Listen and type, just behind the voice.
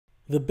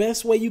The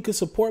best way you can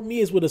support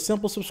me is with a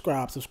simple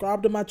subscribe.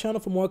 Subscribe to my channel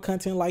for more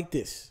content like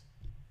this.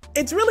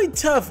 It's really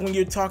tough when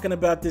you're talking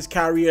about this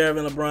Kyrie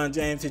Irving, LeBron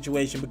James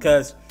situation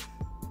because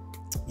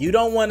you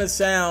don't want to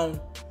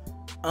sound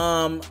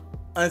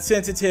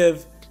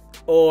unsensitive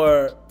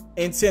or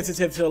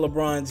insensitive to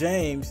LeBron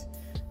James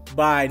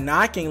by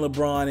knocking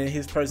LeBron and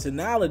his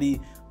personality,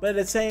 but at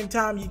the same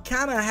time, you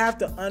kind of have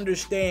to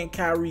understand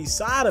Kyrie's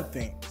side of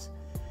things.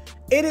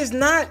 It is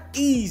not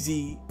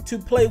easy to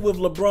play with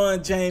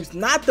LeBron James,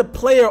 not the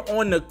player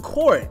on the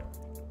court,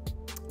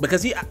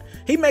 because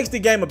he makes the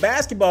game of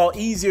basketball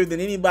easier than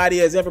anybody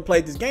has ever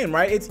played this game,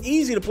 right? It's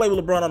easy to play with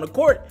LeBron on the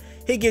court.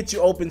 He gets you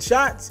open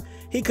shots.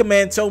 He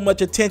commands so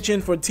much attention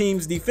for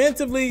teams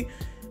defensively.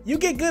 You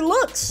get good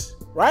looks,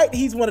 right?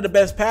 He's one of the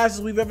best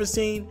passers we've ever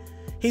seen.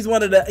 He has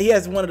one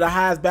of the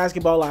highest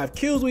basketball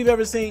IQs we've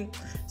ever seen.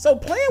 So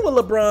playing with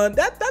LeBron,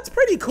 that's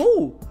pretty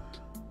cool.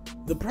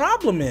 The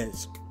problem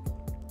is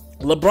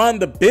LeBron,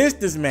 the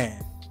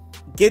businessman,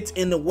 gets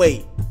in the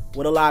way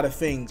with a lot of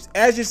things.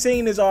 As you've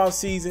seen this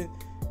offseason,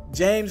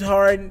 James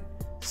Harden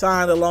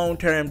signed a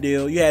long-term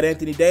deal. You had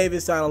Anthony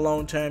Davis sign a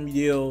long-term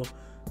deal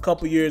a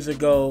couple years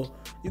ago.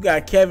 You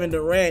got Kevin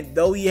Durant,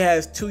 though he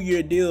has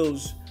 2-year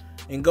deals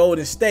in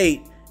Golden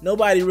State,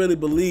 nobody really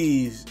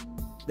believes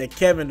that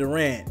Kevin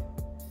Durant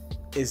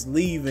is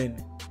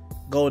leaving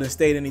Golden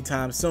State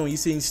anytime soon. You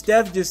seen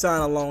Steph just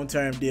sign a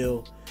long-term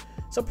deal.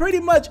 So pretty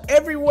much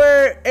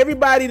everywhere,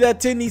 everybody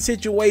that's in these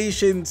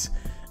situations,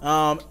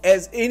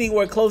 as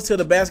anywhere close to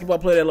the basketball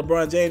player that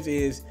LeBron James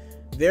is,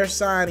 they're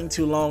signing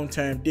to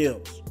long-term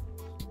deals.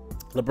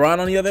 LeBron,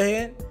 on the other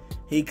hand,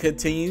 he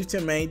continues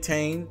to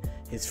maintain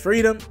his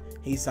freedom.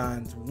 He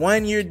signs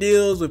 1-year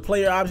deals with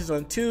player options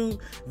on 2.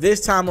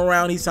 This time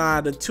around, he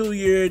signed a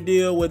 2-year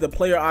deal with a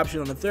player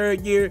option on the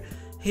 3rd year.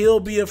 He'll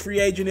be a free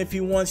agent if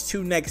he wants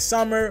to next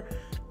summer.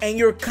 And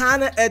you're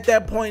kind of at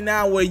that point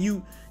now where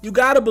you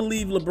got to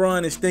believe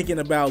LeBron is thinking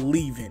about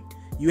leaving.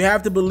 You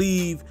have to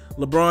believe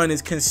LeBron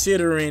is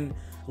considering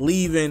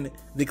leaving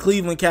the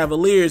Cleveland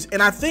Cavaliers.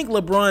 And I think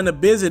LeBron,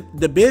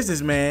 the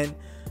businessman,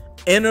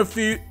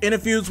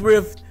 interferes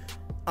with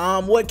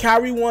what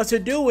Kyrie wants to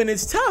do. And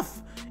it's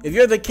tough. If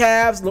you're the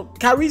Cavs,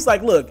 Kyrie's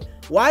like, look,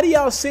 why do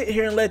y'all sit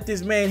here and let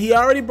this man, he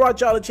already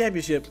brought y'all the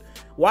championship.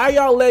 Why are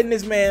y'all letting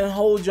this man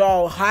hold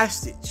y'all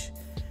hostage?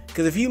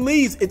 Because if he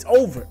leaves, it's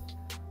over,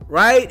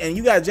 right? And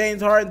you got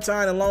James Harden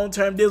signing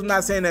long-term deals. I'm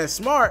not saying that's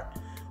smart,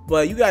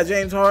 but you got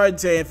James Harden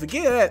saying,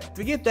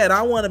 forget that.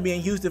 I want to be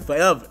in Houston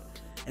forever.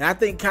 And I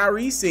think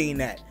Kyrie's seeing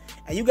that.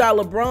 And you got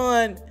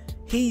LeBron,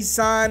 he's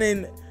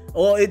signing,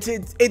 well,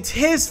 it's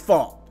his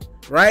fault,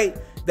 right,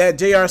 that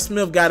J.R.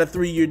 Smith got a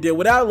 3-year deal.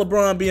 Without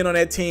LeBron being on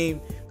that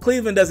team,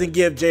 Cleveland doesn't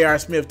give J.R.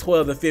 Smith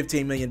 $12 to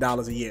 $15 million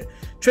a year.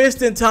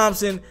 Tristan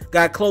Thompson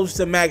got close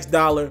to max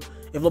dollar.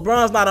 If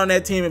LeBron's not on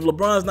that team, if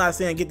LeBron's not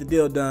saying get the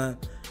deal done,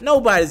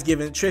 nobody's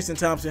giving Tristan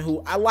Thompson,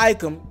 who I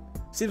like him,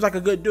 seems like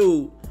a good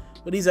dude,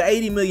 but he's an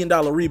 $80 million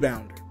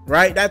rebounder,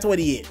 right? That's what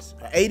he is,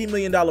 an $80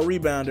 million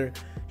rebounder.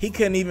 He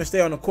couldn't even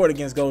stay on the court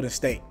against Golden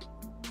State.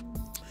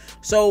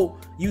 So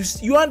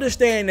you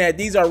understand that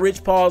these are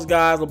Rich Paul's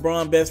guys,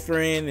 LeBron's best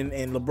friend,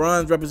 and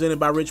LeBron's represented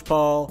by Rich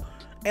Paul.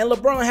 And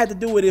LeBron had to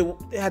do what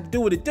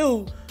it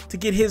do to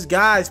get his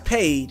guys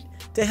paid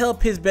to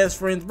help his best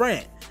friend's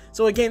brand.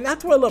 So again,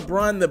 that's where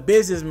LeBron, the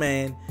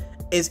businessman,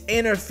 is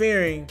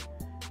interfering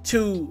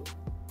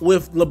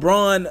with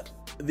LeBron,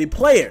 the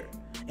player.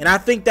 And I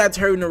think that's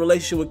hurting the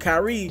relationship with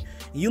Kyrie.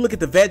 You look at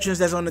the veterans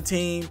that's on the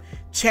team.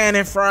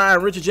 Channing Frye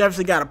and Richard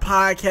Jefferson got a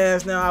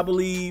podcast now, I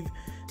believe.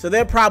 So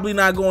they're probably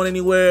not going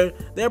anywhere.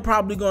 They're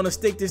probably going to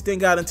stick this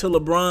thing out until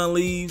LeBron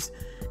leaves.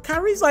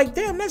 Kyrie's like,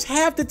 damn, that's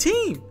half the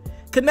team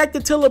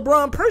connected to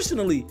LeBron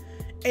personally.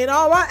 And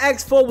all I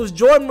asked for was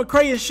Jordan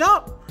McRae and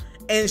Shump.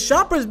 And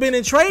Shumper's been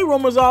in trade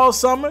rumors all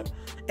summer.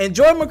 And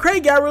Jordan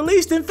McRae got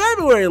released in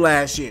February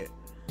last year.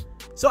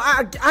 So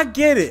I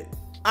get it.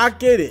 I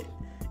get it.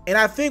 And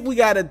I think we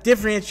got to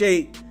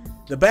differentiate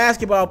the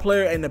basketball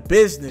player and the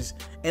business.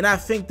 And I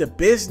think the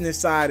business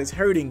side is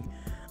hurting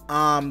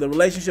the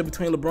relationship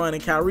between LeBron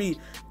and Kyrie.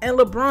 And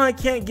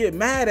LeBron can't get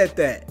mad at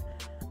that.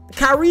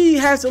 Kyrie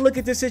has to look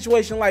at this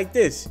situation like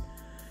this.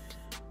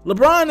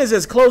 LeBron is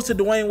as close to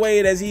Dwayne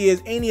Wade as he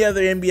is any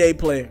other NBA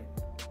player.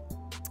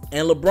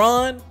 And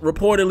LeBron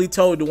reportedly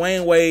told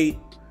Dwayne Wade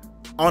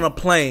on a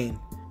plane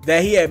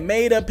that he had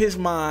made up his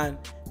mind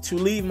to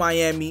leave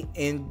Miami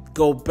and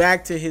go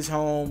back to his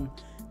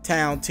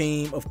hometown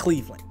team of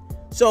Cleveland.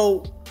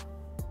 So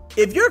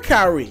if you're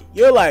Kyrie,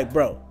 you're like,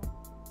 bro,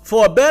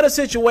 for a better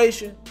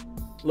situation,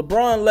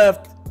 LeBron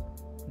left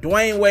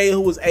Dwayne Wade,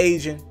 who was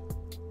Asian,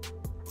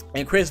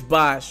 and Chris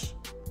Bosh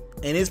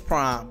in his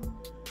prime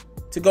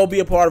to go be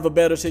a part of a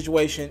better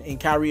situation, and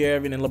Kyrie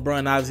Irving and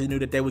LeBron obviously knew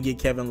that they would get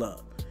Kevin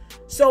Love.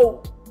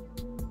 So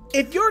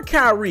if you're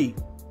Kyrie,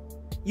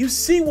 you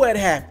see what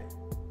happened.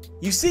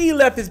 You see he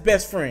left his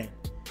best friend.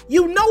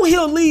 You know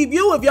he'll leave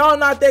you if y'all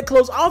not that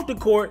close off the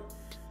court.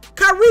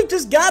 Kyrie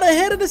just got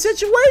ahead of the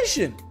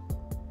situation.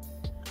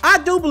 I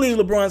do believe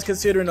LeBron's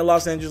considering the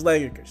Los Angeles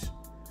Lakers.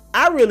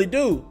 I really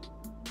do.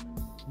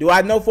 Do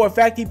I know for a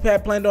fact he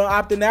had planned on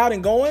opting out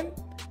and going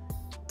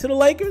to the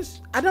Lakers?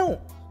 I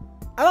don't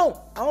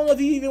know if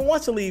he even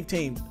wants to leave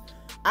teams.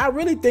 I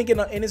really think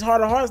in his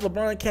heart of hearts,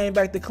 LeBron came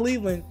back to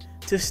Cleveland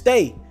to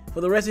stay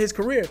for the rest of his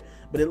career.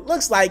 But it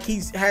looks like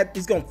he's going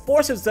to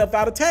force himself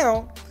out of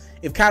town.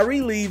 If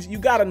Kyrie leaves, you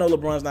got to know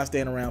LeBron's not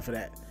staying around for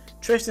that.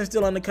 Tristan's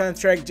still under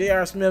contract.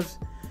 J.R. Smith's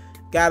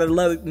got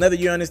another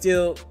year on his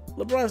deal.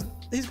 LeBron's,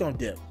 he's going to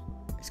dip.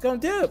 He's going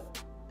to dip.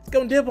 He's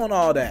going to dip on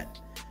all that.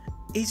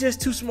 He's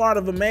just too smart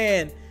of a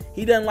man.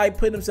 He doesn't like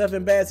putting himself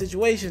in bad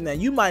situations. Now,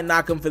 you might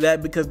knock him for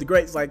that because the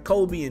greats like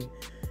Kobe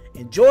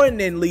and Jordan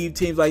didn't leave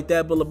teams like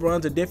that, but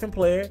LeBron's a different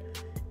player,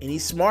 and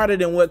he's smarter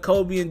than what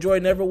Kobe and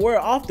Jordan ever were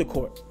off the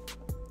court.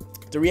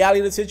 The reality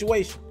of the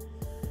situation.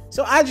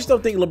 So I just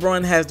don't think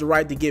LeBron has the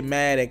right to get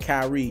mad at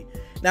Kyrie.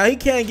 Now, he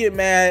can't get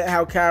mad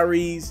how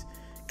Kyrie's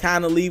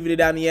kind of leaving it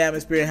out in the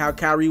atmosphere and how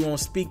Kyrie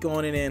won't speak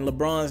on it, and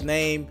LeBron's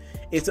name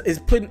it's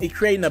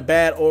creating a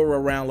bad aura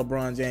around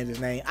LeBron James'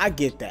 name. I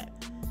get that.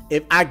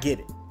 I get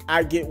it.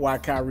 I get why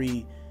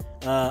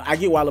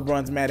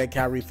LeBron's mad at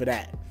Kyrie for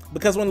that.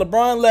 Because when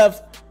LeBron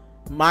left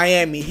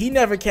Miami, he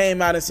never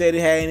came out and said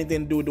it had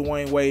anything to do with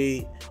Dwayne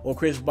Wade or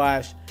Chris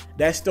Bosh.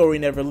 That story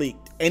never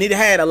leaked. And it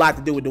had a lot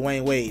to do with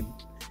Dwayne Wade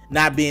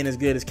not being as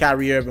good as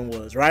Kyrie Irving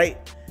was, right?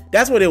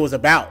 That's what it was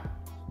about.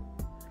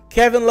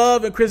 Kevin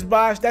Love and Chris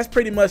Bosh, that's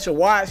pretty much a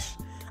wash.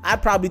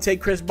 I'd probably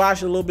take Chris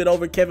Bosh a little bit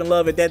over Kevin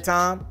Love at that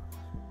time.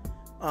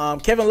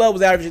 Kevin Love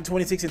was averaging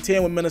 26 and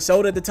 10 with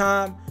Minnesota at the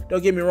time.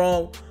 Don't get me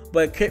wrong,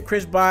 but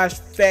Chris Bosh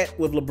fit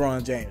with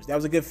LeBron James. That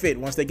was a good fit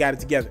once they got it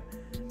together.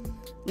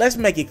 Let's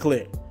make it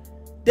clear.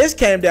 This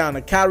came down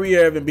to Kyrie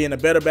Irving being a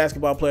better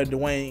basketball player than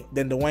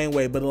Dwayne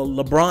Wade, but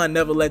LeBron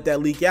never let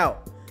that leak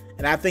out.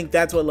 And I think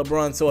that's what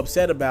LeBron's so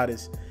upset about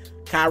is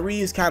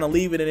Kyrie is kind of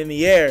leaving it in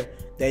the air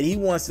that he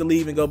wants to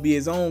leave and go be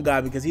his own guy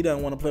because he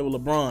doesn't want to play with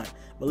LeBron.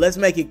 But let's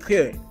make it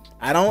clear.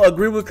 I don't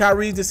agree with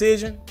Kyrie's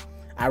decision.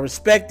 I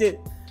respect it.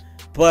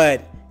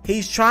 But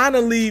he's trying to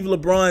leave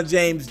LeBron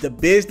James the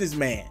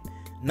businessman,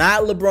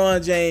 not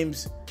LeBron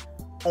James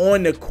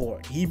on the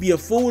court. He'd be a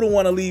fool to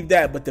want to leave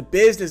that, but the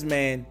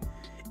businessman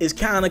is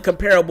kind of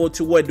comparable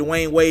to what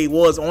Dwayne Wade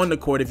was on the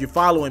court, if you're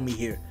following me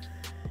here.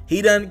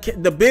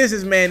 The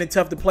businessman is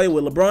tough to play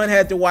with. LeBron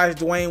had to watch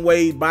Dwayne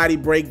Wade's body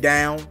break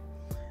down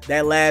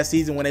that last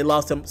season when they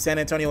lost to San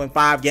Antonio in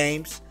 5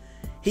 games.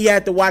 He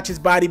had to watch his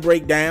body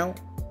break down.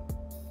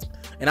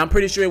 And I'm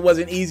pretty sure it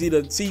wasn't easy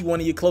to see one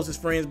of your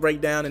closest friends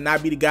break down and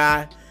not be the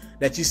guy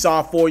that you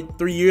saw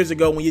 3 years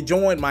ago when you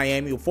joined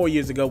Miami, or 4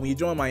 years ago when you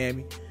joined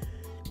Miami.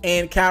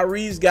 And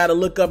Kyrie's got to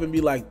look up and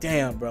be like,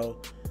 damn, bro.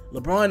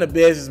 LeBron, the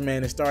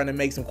businessman, is starting to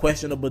make some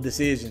questionable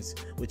decisions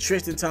with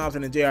Tristan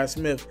Thompson and J.R.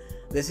 Smith.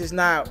 This is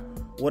not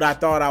what I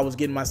thought I was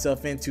getting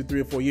myself into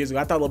 3 or 4 years ago.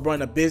 I thought LeBron,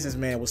 the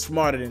businessman, was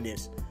smarter than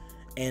this.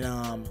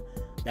 And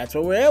that's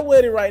where we're at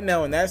with it right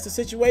now, and that's the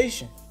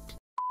situation.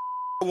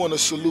 I want to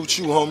salute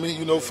you, homie,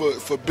 you know,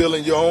 for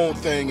building your own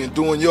thing and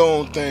doing your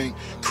own thing,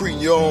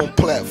 creating your own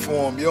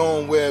platform, your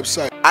own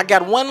website. I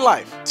got one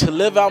life to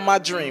live out my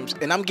dreams,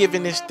 and I'm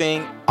giving this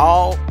thing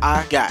all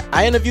I got.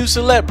 I interview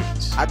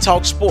celebrities. I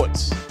talk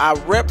sports. I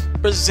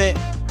represent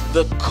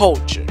the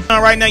culture.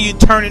 Right now you're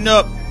turning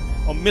up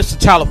on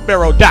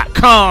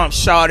MrTaliaferro.com,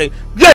 shawty.